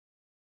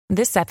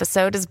This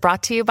episode is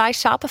brought to you by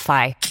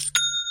Shopify.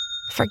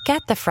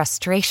 Forget the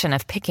frustration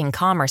of picking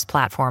commerce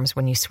platforms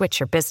when you switch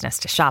your business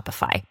to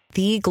Shopify,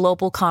 the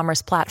global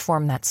commerce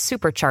platform that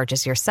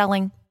supercharges your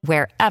selling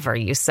wherever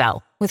you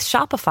sell. With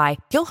Shopify,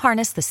 you'll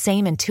harness the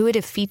same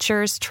intuitive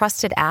features,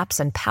 trusted apps,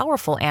 and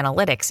powerful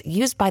analytics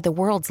used by the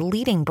world's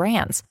leading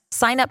brands.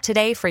 Sign up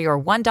today for your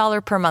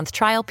 $1 per month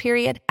trial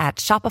period at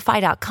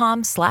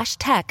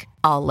shopify.com/tech,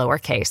 all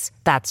lowercase.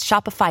 That's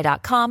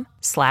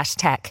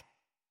shopify.com/tech.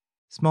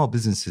 Small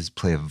businesses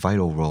play a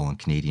vital role in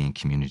Canadian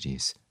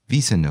communities.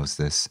 Visa knows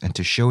this, and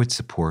to show its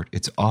support,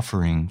 it's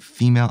offering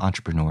female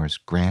entrepreneurs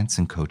grants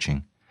and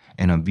coaching.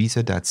 And on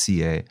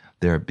visa.ca,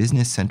 there are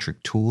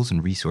business-centric tools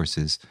and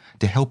resources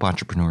to help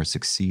entrepreneurs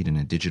succeed in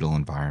a digital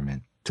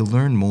environment. To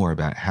learn more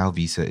about how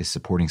Visa is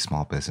supporting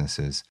small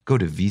businesses, go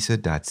to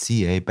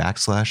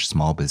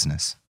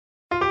visa.ca/smallbusiness.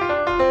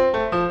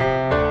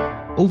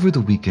 Over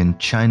the weekend,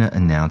 China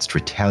announced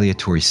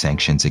retaliatory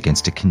sanctions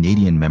against a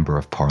Canadian member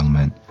of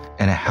parliament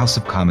and a House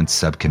of Commons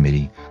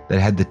subcommittee that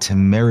had the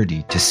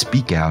temerity to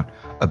speak out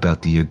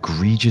about the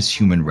egregious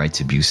human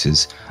rights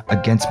abuses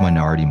against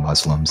minority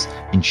Muslims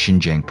in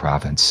Xinjiang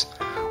province,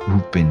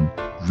 who've been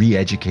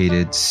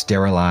re-educated,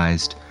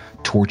 sterilized,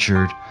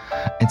 tortured,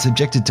 and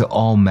subjected to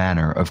all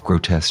manner of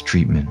grotesque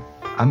treatment.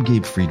 I'm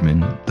Gabe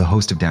Friedman, the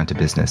host of Down to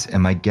Business,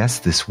 and my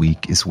guest this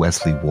week is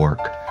Wesley Wark,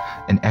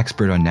 an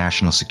expert on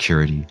national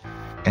security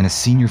and a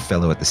senior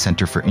fellow at the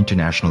Center for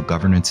International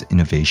Governance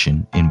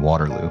Innovation in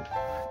Waterloo.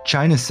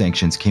 China's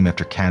sanctions came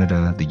after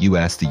Canada, the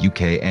US, the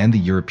UK, and the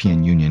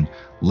European Union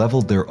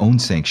leveled their own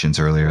sanctions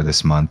earlier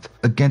this month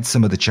against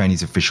some of the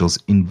Chinese officials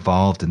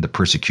involved in the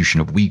persecution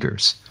of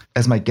Uyghurs.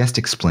 As my guest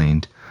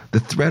explained, the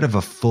threat of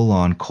a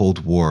full-on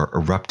Cold War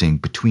erupting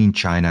between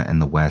China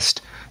and the West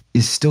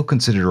is still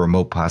considered a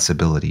remote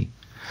possibility.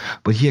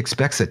 But he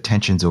expects that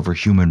tensions over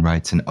human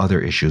rights and other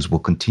issues will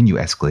continue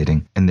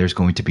escalating, and there's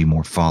going to be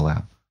more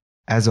fallout.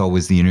 As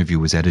always, the interview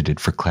was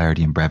edited for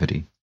clarity and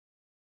brevity.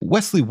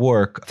 Wesley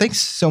Wark, thanks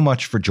so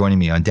much for joining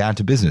me on Down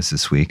to Business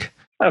this week.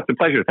 Oh, it's a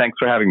pleasure. Thanks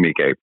for having me,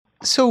 Gabe.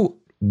 So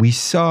we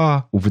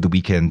saw over the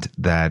weekend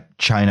that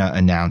China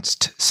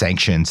announced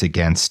sanctions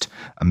against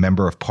a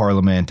member of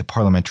parliament, a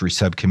parliamentary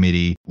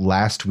subcommittee.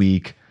 Last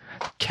week,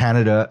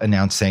 Canada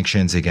announced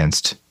sanctions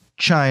against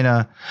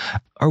China.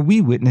 Are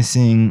we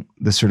witnessing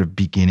the sort of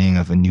beginning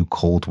of a new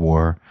Cold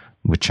War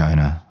with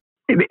China?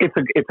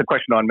 It's a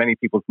question on many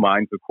people's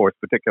minds, of course,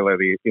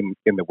 particularly in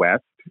the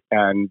West.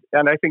 And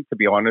I think, to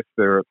be honest,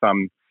 there are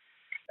some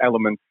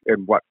elements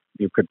in what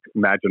you could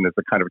imagine as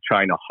a kind of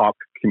China hawk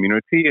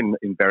community in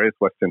various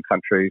Western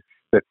countries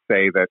that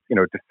say that,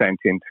 descent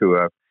into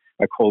a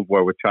Cold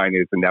War with China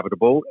is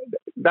inevitable.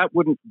 That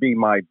wouldn't be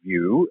my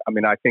view. I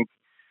mean, I think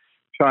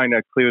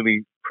China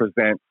clearly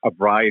presents a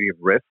variety of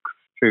risks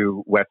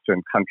to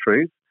Western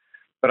countries.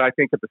 But I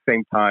think at the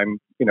same time,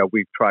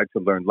 we've tried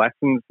to learn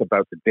lessons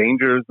about the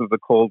dangers of the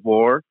Cold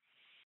War.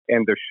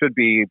 And there should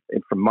be,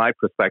 from my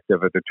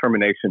perspective, a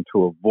determination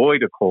to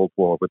avoid a Cold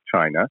War with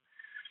China.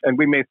 And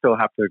we may still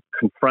have to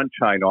confront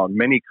China on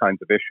many kinds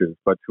of issues,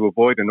 but to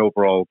avoid an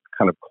overall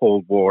kind of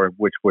Cold War,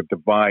 which would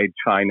divide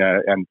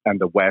China and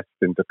the West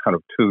into kind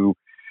of two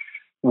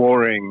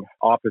warring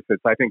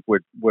opposites, I think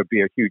would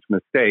be a huge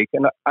mistake.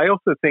 And I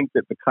also think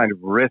that the kind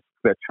of risk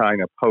that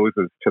China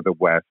poses to the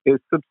West is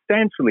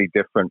substantially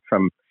different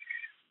from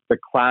the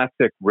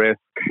classic risk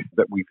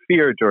that we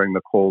feared during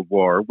the Cold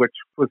War, which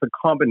was a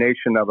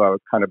combination of a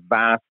kind of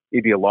vast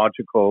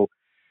ideological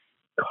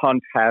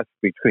contest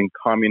between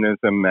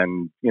communism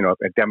and,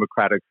 a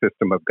democratic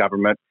system of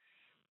government,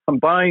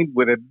 combined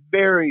with a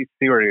very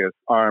serious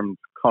armed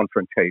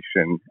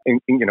confrontation,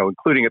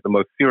 including at the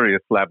most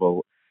serious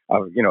level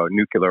of, a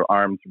nuclear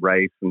arms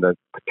race and the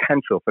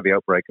potential for the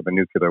outbreak of a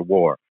nuclear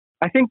war.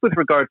 I think with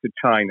regard to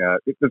China,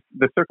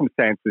 the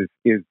circumstances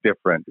is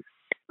different.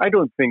 I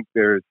don't think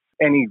there's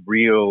any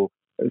real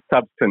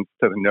substance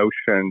to the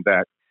notion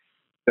that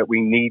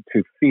we need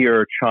to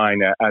fear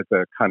China as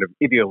a kind of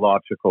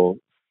ideological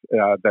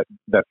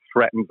that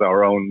threatens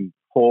our own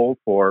hold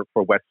for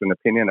Western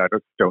opinion. I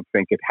just don't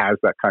think it has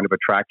that kind of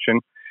attraction.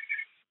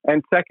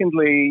 And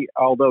secondly,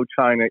 although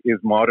China is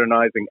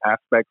modernizing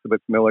aspects of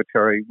its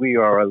military, we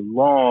are a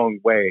long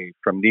way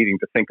from needing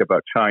to think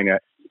about China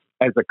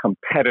as a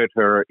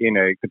competitor in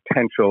a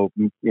potential,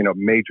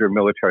 major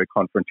military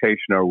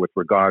confrontation or with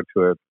regard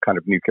to a kind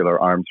of nuclear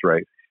arms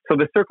race. So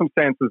the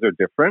circumstances are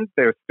different.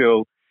 They're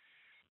still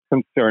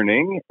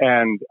concerning.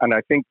 And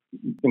I think,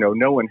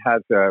 no one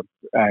has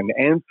an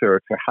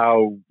answer to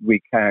how we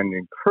can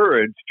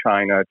encourage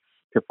China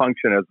to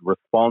function as a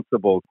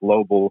responsible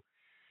global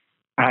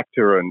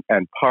actor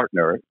and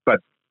partner.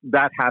 But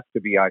that has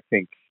to be, I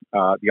think,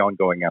 the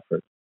ongoing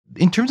effort.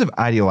 In terms of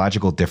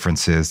ideological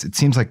differences, it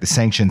seems like the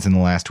sanctions in the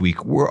last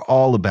week were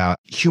all about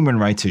human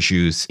rights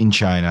issues in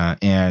China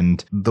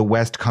and the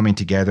West coming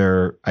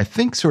together, I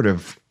think sort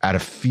of out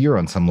of fear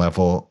on some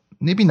level,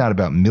 maybe not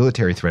about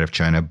military threat of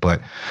China,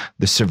 but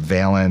the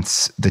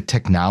surveillance, the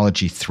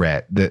technology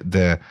threat,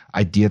 the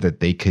idea that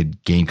they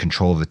could gain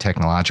control of the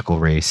technological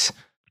race.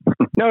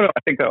 No, I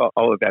think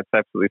all of that's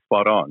absolutely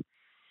spot on.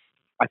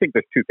 I think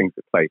there's two things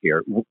at play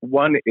here.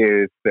 One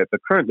is that the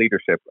current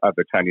leadership of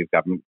the Chinese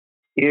government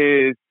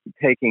is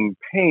taking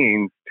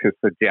pains to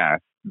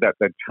suggest that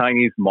the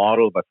Chinese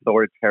model of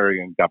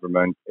authoritarian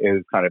government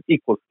is kind of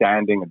equal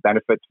standing and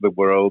benefit to the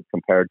world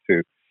compared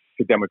to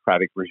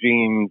democratic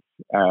regimes.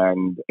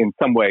 And in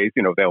some ways,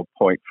 they'll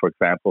point, for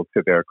example,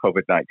 to their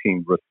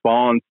COVID-19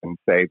 response and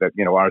say that,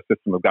 our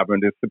system of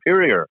government is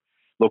superior.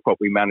 Look what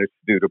we managed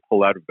to do to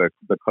pull out of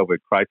the COVID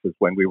crisis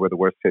when we were the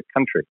worst hit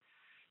country.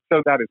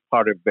 So that is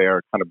part of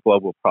their kind of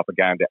global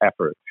propaganda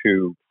effort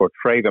to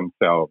portray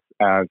themselves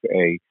as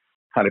a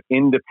kind of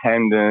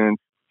independent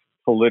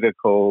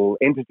political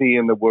entity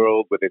in the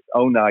world with its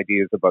own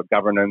ideas about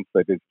governance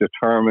that is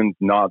determined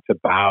not to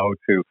bow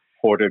to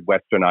imported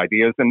Western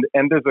ideas. And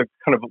there's a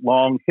kind of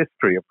long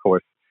history, of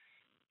course,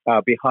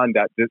 behind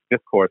that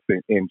discourse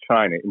in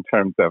China in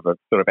terms of a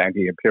sort of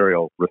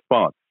anti-imperial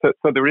response.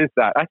 So there is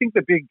that. I think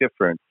the big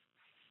difference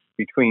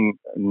between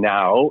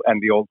now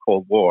and the old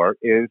Cold War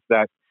is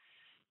that,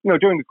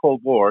 during the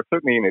Cold War,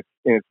 certainly in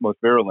its most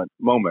virulent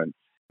moments,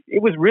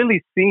 it was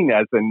really seen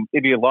as an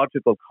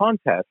ideological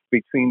contest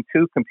between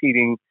two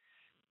competing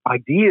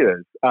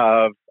ideas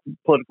of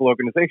political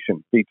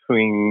organization,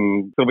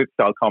 between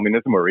Soviet-style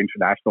communism or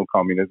international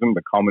communism,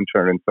 the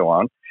Comintern and so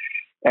on,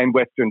 and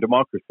Western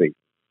democracy.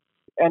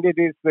 And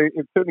it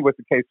certainly was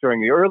the case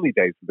during the early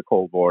days of the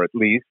Cold War, at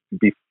least,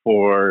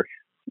 before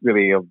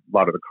really a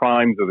lot of the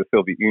crimes of the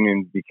Soviet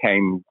Union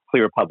became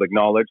clear public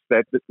knowledge,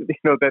 that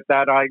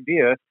that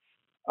idea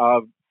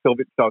of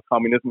Soviet-style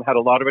communism had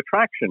a lot of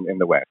attraction in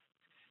the West.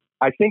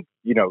 I think,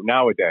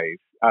 nowadays,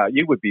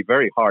 you would be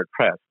very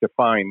hard-pressed to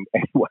find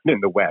anyone in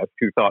the West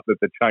who thought that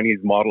the Chinese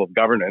model of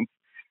governance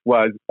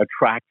was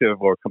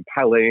attractive or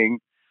compelling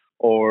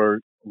or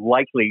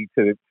likely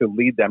to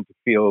lead them to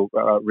feel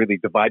really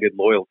divided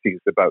loyalties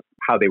about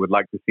how they would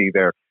like to see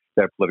their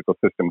political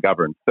system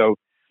governed. So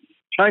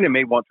China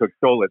may want to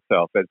extol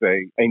itself as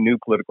a new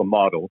political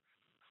model,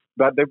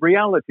 but the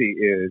reality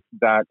is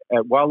that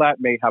while that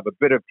may have a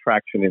bit of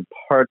traction in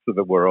parts of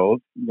the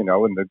world, in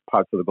the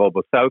parts of the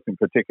global south in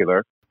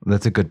particular.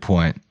 That's a good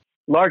point.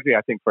 Largely,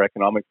 I think, for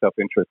economic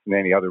self-interest and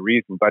any other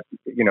reason. But,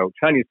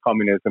 Chinese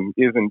communism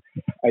isn't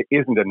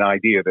an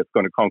idea that's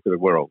going to conquer the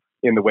world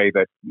in the way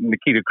that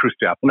Nikita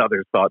Khrushchev and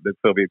others thought that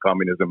Soviet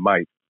communism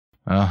might.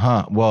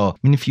 Well,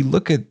 if you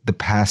look at the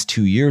past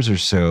 2 years or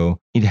so,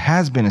 it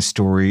has been a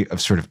story of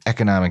sort of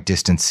economic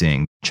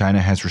distancing. China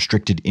has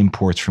restricted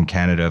imports from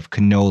Canada of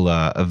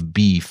canola, of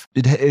beef.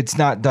 It's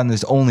not done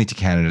this only to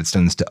Canada. It's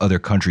done this to other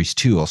countries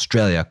too.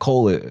 Australia,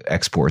 coal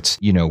exports,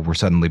 were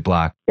suddenly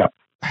blocked. Yeah.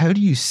 How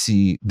do you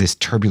see this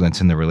turbulence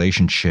in the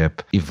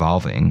relationship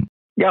evolving?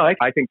 Yeah,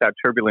 I think that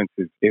turbulence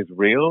is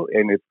real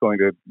and it's going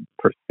to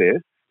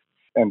persist.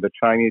 And the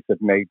Chinese have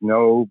made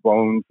no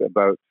bones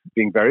about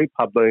being very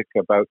public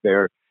about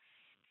their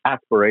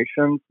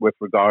aspirations with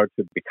regard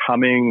to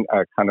becoming a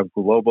kind of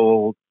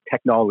global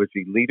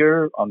technology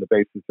leader on the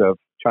basis of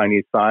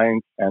Chinese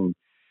science and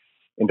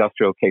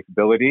industrial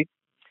capability.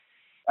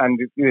 And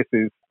this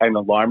is an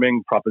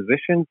alarming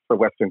proposition for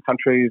Western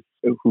countries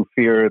who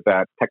fear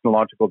that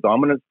technological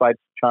dominance by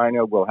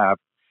China will have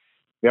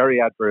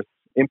very adverse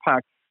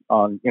impacts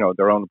on,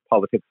 their own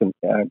politics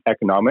and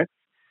economics.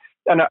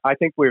 And I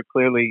think we're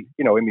clearly,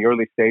 in the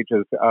early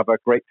stages of a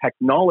great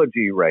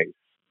technology race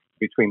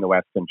between the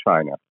West and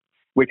China,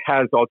 which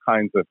has all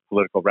kinds of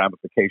political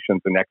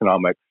ramifications and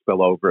economic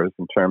spillovers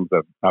in terms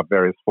of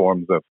various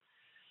forms of,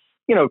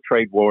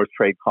 trade wars,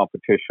 trade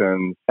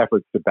competitions,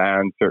 efforts to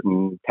ban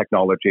certain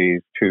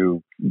technologies,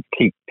 to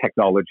keep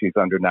technologies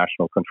under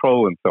national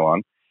control and so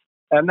on.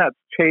 And that's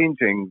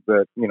changing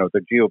the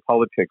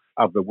geopolitics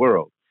of the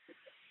world.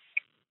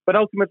 But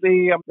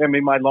ultimately,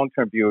 my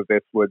long-term view of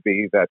this would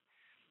be that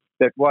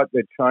what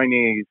the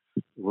Chinese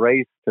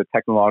race to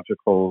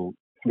technological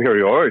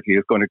superiority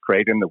is going to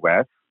create in the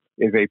West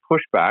is a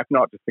pushback,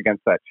 not just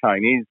against that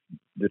Chinese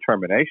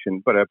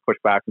determination, but a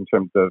pushback in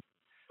terms of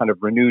kind of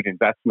renewed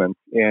investment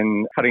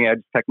in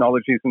cutting-edge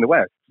technologies in the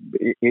West.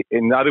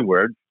 In other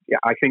words,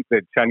 I think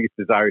the Chinese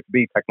desire to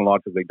be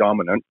technologically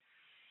dominant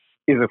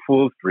is a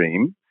fool's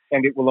dream,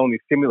 and it will only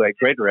stimulate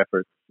greater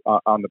efforts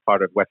on the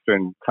part of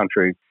Western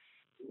countries,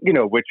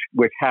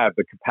 which have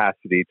the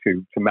capacity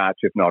to match,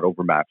 if not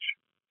overmatch,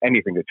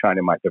 anything that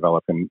China might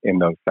develop in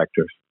those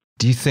sectors.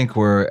 Do you think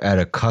we're at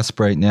a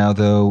cusp right now,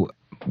 though?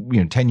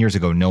 10 years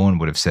ago, no one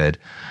would have said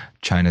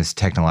China's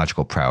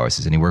technological prowess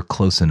is anywhere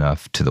close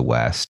enough to the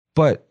West.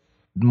 But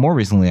more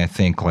recently, I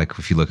think,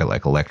 if you look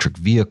at electric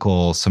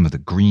vehicles, some of the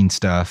green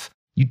stuff,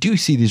 you do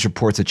see these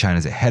reports that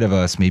China's ahead of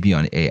us, maybe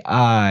on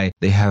AI.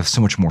 They have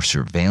so much more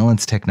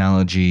surveillance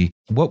technology.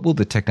 What will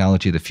the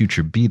technology of the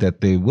future be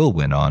that they will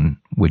win on,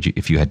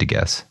 if you had to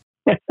guess?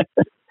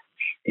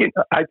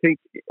 I think,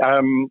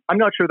 I'm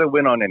not sure they'll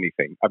win on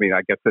anything.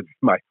 I guess that's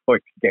my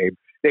point, Gabe.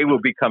 They will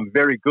become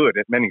very good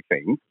at many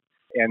things,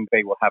 and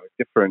they will have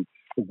a different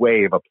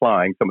way of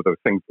applying some of those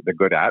things that they're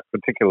good at,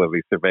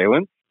 particularly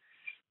surveillance,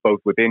 both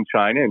within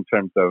China in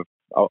terms of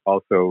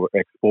also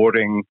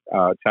exporting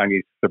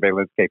Chinese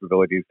surveillance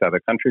capabilities to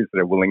other countries that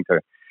are willing to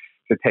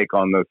take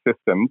on those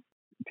systems.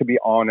 to be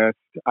honest,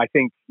 I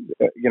think,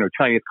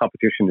 Chinese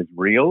competition is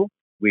real.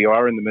 We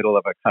are in the middle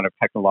of a kind of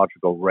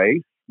technological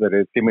race that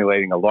is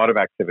stimulating a lot of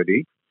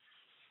activity.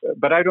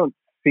 But I don't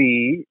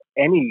see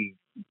any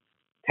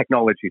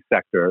technology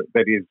sector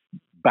that is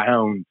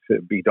bound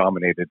to be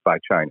dominated by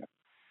China.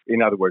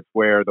 In other words,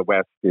 where the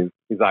West is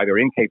either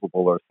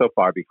incapable or so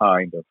far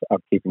behind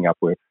of keeping up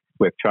with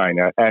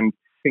China. And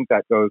I think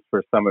that goes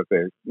for some of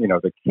the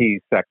key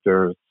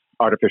sectors,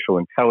 artificial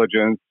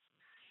intelligence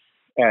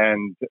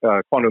and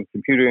quantum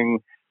computing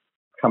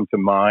come to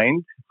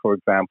mind, for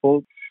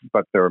example,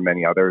 but there are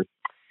many others.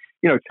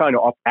 China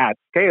at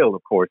scale,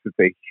 of course, is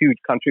a huge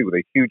country with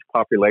a huge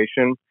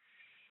population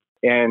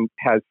and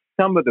has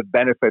some of the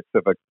benefits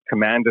of a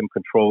command and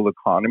control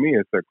economy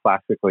as they're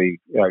classically,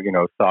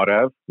 thought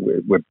of,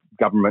 with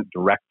government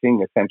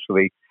directing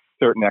essentially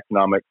certain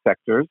economic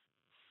sectors.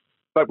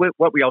 But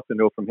what we also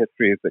know from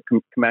history is that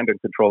command and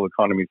control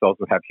economies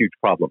also have huge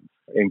problems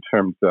in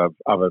terms of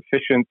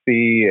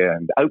efficiency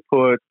and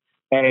output,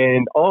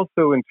 and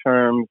also in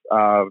terms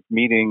of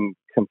meeting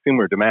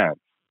consumer demands.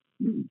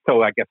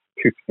 So I guess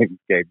two things,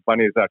 Gabe.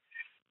 One is that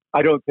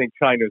I don't think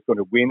China is going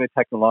to win a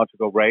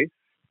technological race.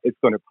 It's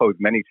going to pose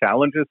many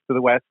challenges to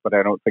the West, but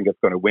I don't think it's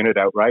going to win it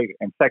outright.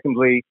 And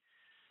secondly,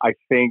 I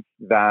think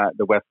that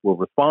the West will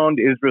respond,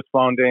 is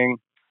responding.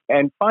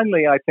 And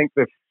finally, I think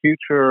the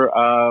future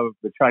of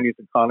the Chinese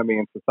economy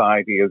and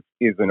society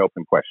is an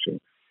open question.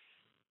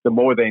 The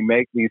more they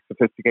make these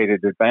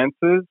sophisticated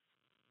advances,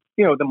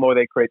 the more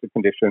they create the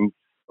conditions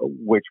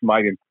which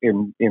might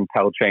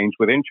impel change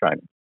within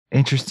China.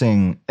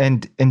 Interesting.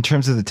 And in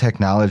terms of the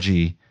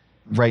technology,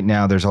 right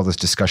now there's all this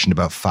discussion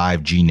about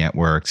 5G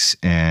networks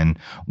and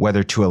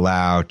whether to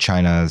allow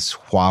China's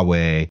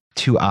Huawei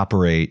to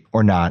operate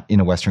or not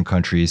in Western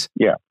countries.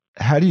 Yeah.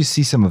 How do you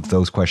see some of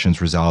those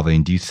questions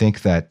resolving? Do you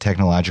think that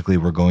technologically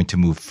we're going to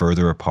move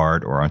further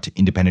apart or onto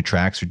independent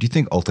tracks? Or do you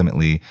think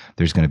ultimately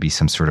there's going to be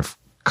some sort of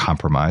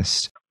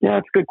compromise? Yeah,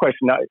 it's a good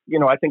question.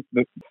 I think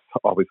it's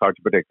always hard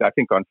to predict. I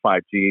think on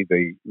 5G,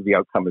 the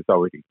outcome is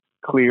already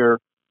clear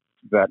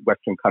that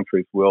Western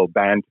countries will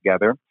band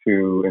together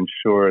to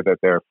ensure that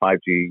their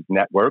 5G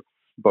networks,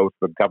 both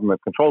the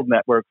government-controlled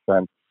networks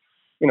and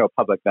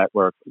public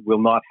networks,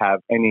 will not have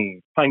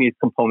any Chinese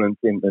components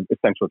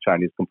essential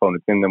Chinese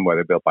components in them,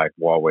 whether built by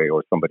Huawei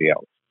or somebody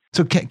else.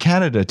 So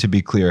Canada, to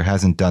be clear,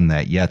 hasn't done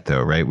that yet,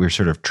 though, right? We're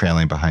sort of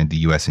trailing behind the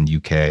US and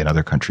UK and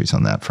other countries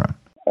on that front.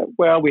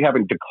 Well, we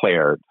haven't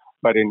declared,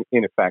 but in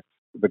effect,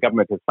 the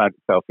government has found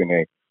itself in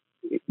a,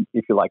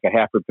 if you like, a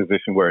half-a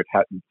position where it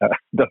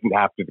doesn't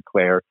have to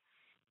declare,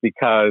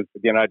 because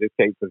the United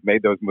States has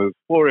made those moves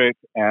for it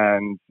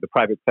and the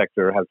private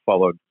sector has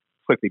followed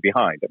quickly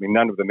behind. I mean,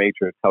 none of the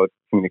major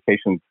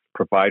telecommunications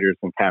providers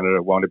in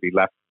Canada want to be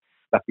left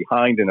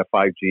behind in a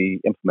 5G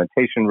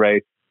implementation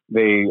race.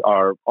 They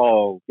are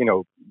all,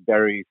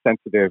 very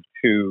sensitive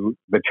to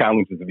the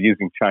challenges of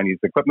using Chinese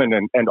equipment,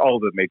 and all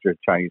the major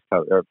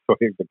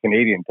the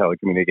Canadian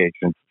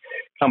telecommunications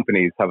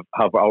companies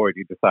have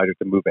already decided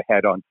to move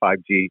ahead on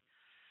 5G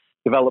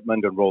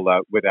development and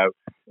rollout without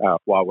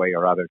Huawei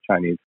or other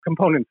Chinese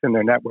components in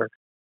their network.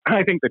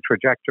 I think the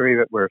trajectory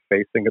that we're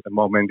facing at the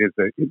moment is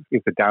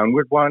a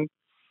downward one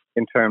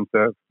in terms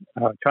of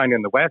China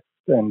in the West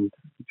and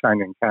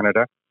China in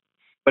Canada.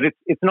 But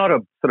it's not a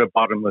sort of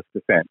bottomless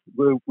descent.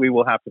 We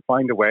will have to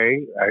find a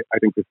way. I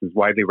think this is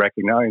widely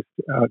recognized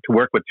to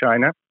work with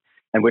China.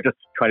 And we're just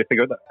trying to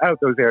figure out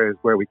those areas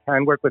where we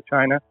can work with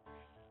China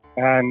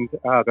and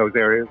those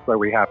areas where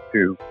we have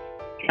to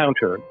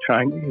counter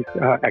Chinese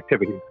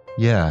activities.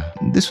 Yeah,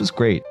 this was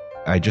great.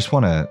 I just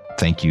want to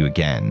thank you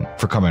again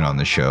for coming on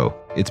the show.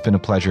 It's been a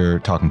pleasure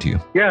talking to you.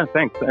 Yeah,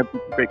 thanks.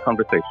 Great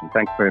conversation.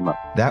 Thanks very much.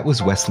 That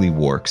was Wesley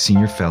Wark,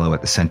 Senior Fellow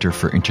at the Center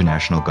for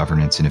International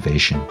Governance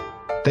Innovation.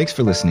 Thanks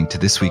for listening to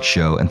this week's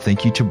show, and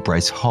thank you to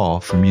Bryce Hall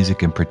for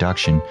music and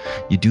production,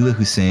 Yadula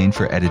Hussein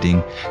for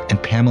editing,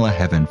 and Pamela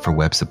Heaven for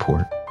web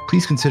support.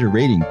 Please consider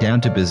rating Down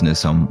to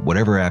Business on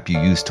whatever app you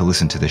use to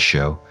listen to this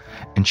show,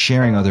 and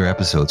sharing other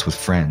episodes with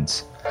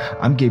friends.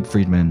 I'm Gabe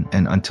Friedman,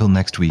 and until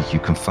next week, you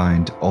can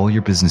find all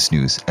your business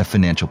news at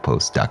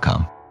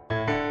financialpost.com.